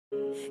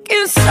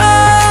Can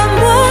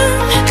someone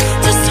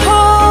just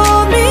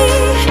hold me?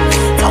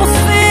 Don't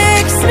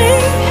fix me,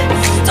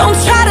 don't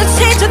try to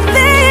change a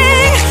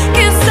thing.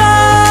 Can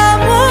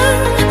someone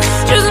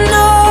just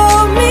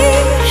know me?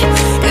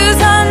 'Cause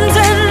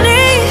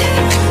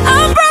underneath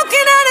I'm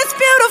broken and it's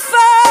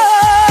beautiful.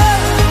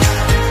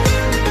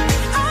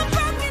 I'm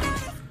broken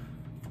and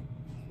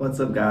What's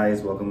up,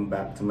 guys? Welcome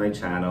back to my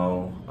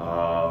channel.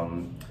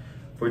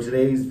 For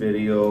today's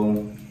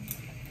video,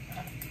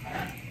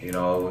 you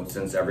know,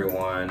 since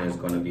everyone is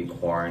going to be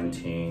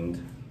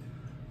quarantined,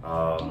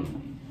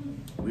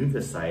 we've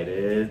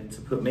decided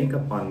to put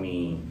makeup on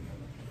me.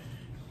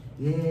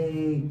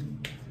 Yay!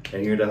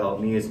 And here to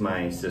help me is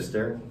my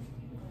sister,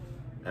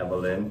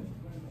 Evelyn.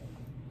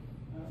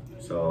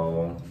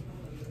 So,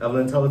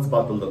 Evelyn, tell us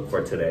about the look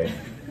for today.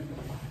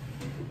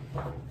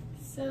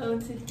 So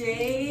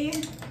today,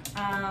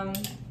 I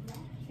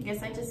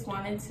guess I just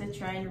wanted to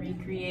try and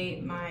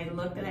recreate my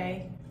look that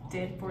I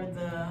did for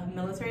the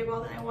military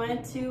ball that I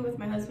went to with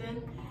my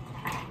husband.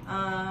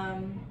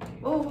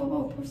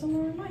 Whoa, pour some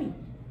more in mine.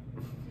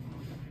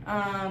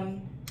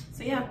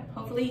 So yeah,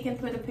 hopefully you can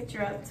put a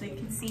picture up so you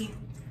can see.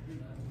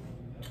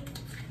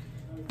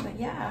 But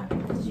yeah,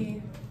 did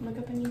you look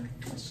up any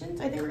questions?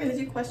 I think we're gonna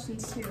do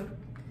questions too.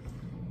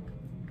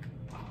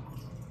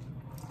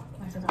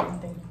 I forgot one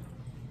thing.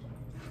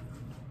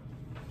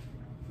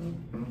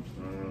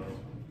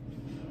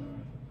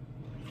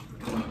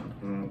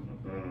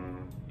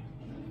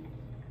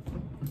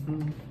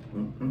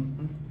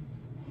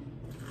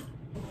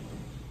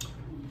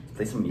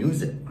 Play some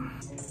music.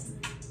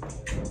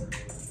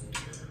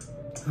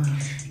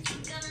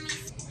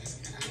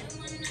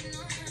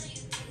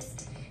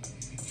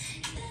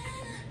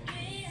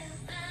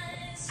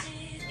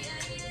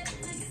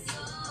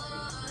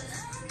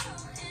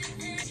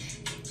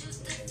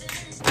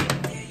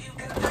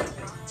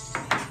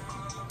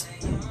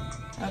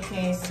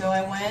 Okay, so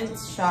I went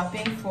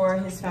shopping for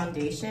his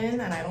foundation,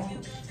 and I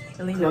don't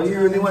really know. Oh, you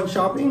really went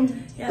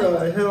shopping? Yeah.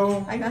 The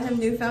hell? I got him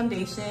new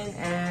foundation,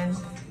 and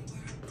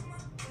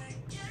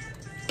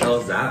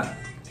How's that?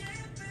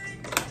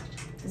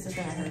 this is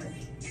gonna hurt.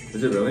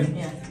 Is it really?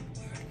 Yeah,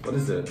 What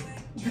is it?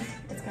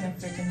 it's gonna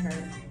freaking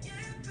hurt.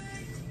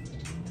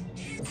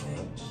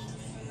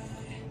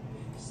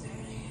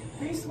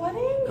 Are you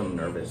sweating? I'm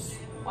nervous.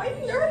 Why are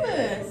you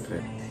nervous?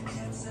 Okay.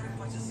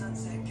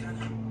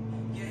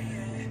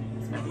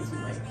 This might be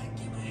too late.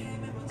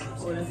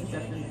 Oh, this is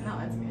definitely, no,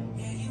 that's good.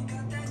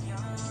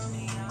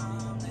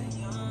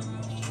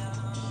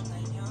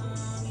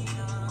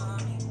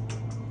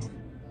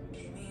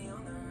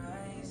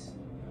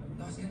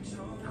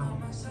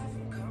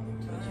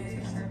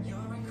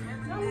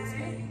 No, it's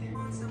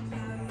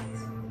good.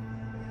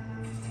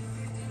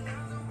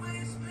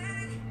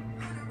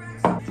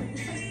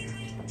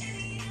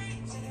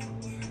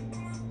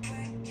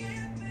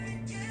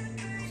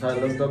 So I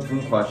looked up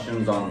some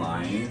questions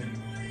online.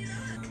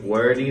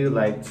 Where do you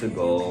like to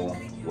go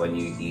when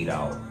you eat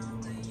out?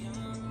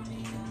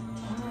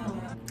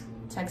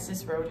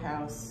 Texas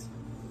Roadhouse.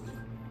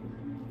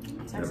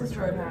 Never Texas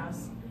tried it.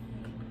 Roadhouse.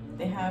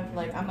 They have,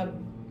 like, I'm a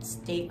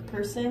steak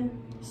person,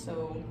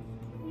 so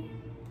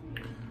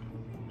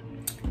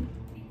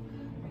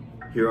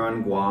Here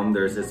on Guam,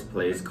 there's this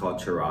place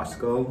called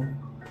Churrasco.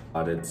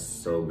 It's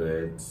so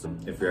good. So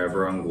if you're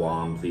ever on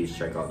Guam, please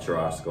check out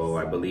Churrasco.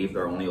 I believe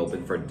they're only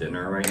open for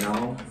dinner right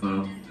now.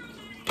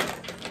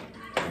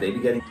 They be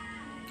getting,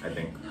 I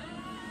think.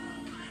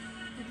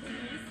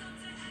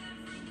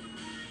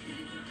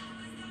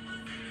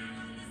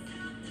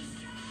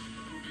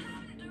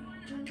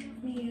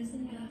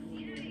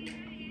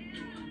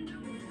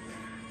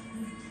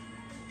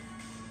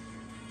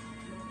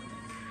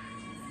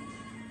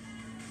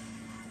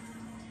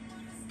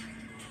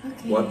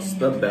 okay. What's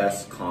the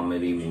best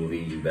comedy movie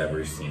you've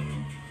ever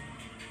seen?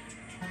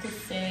 I could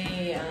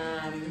say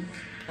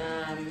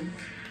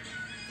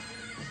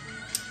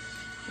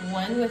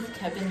one with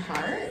Kevin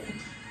Hart.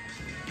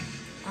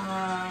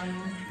 I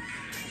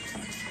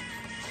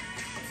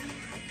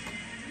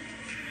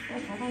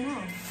don't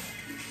know.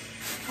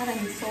 God,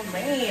 I'm so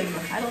lame.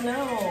 I don't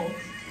know.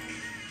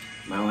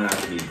 Mine would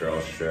have to be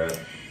Girls Trip.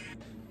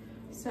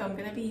 So I'm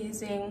gonna be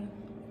using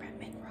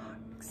Brendyn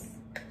Rocks.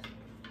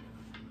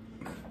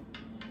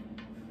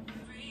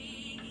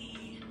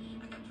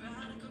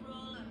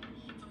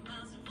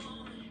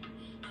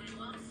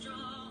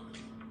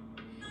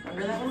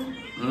 Remember that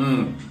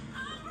one?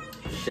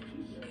 Shit.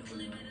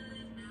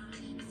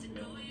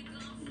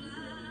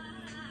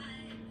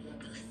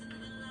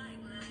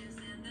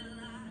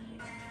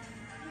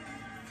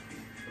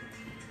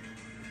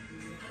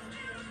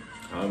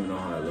 I don't even know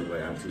how I look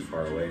like. I'm too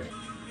far away.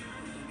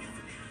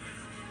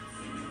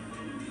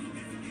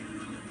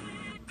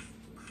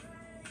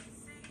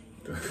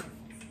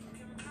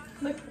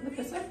 Look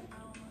this way.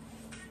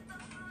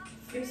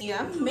 Yeah,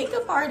 I'm a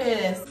makeup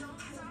artist.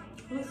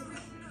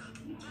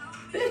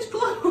 Bitch,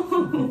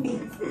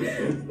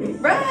 close.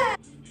 Brad.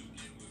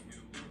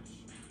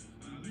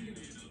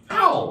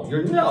 Ow!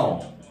 Your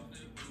nail!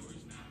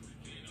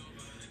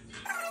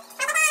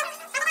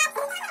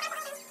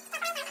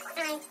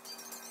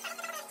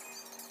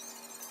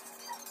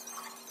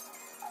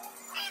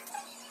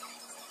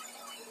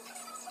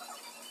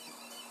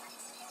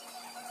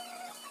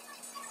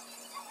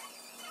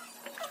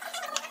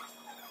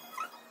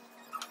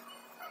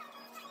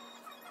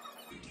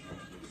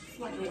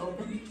 Slightly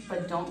open,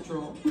 but don't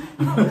drool.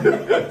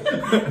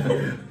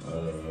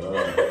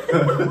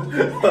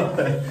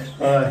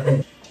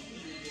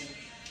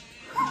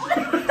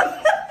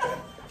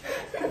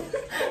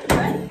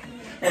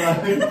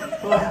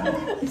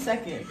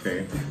 Second.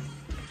 Okay.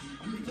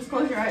 Just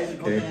close your eyes and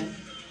open it.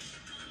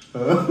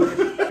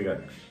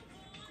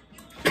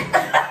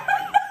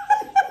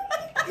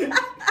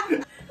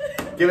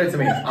 Give it to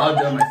me. I'll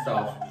do it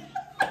myself.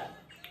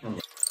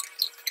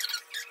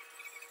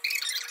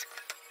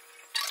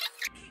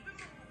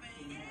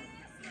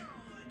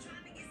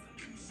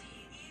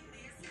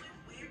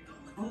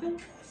 Open?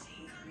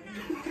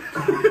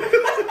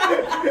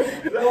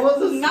 That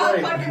was a Not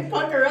slight. fucking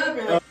pucker up.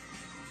 You're like,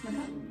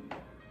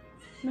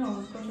 no,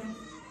 let's go there.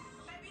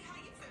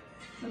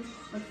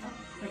 Look up,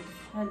 like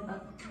head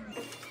up.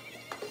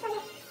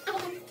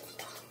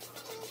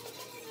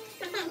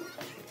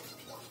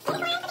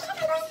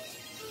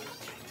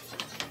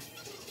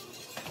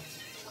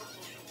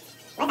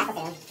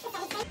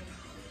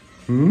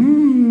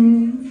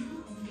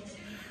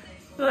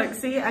 Look,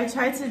 see, I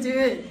tried to do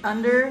it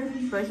under,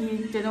 but he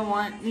didn't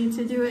want me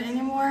to do it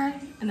anymore.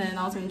 And then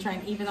I was gonna try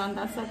and even on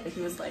that stuff, but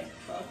he was like,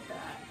 fuck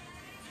that.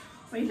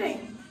 What do you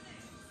think?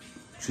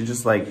 Should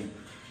just like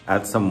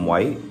add some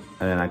white and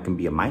then I can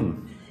be a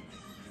mime.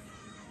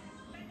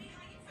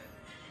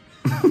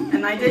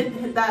 And I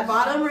did that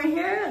bottom right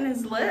here and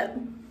his lip.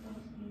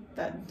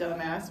 That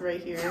dumbass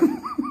right here.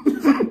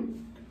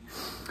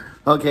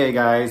 Okay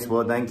guys,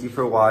 well thank you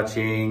for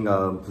watching.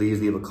 Please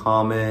leave a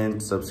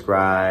comment,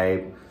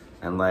 subscribe,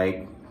 and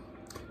like,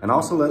 and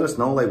also let us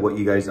know like what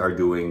you guys are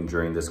doing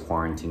during this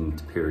quarantine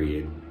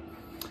period.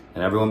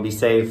 And everyone be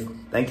safe.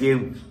 Thank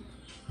you.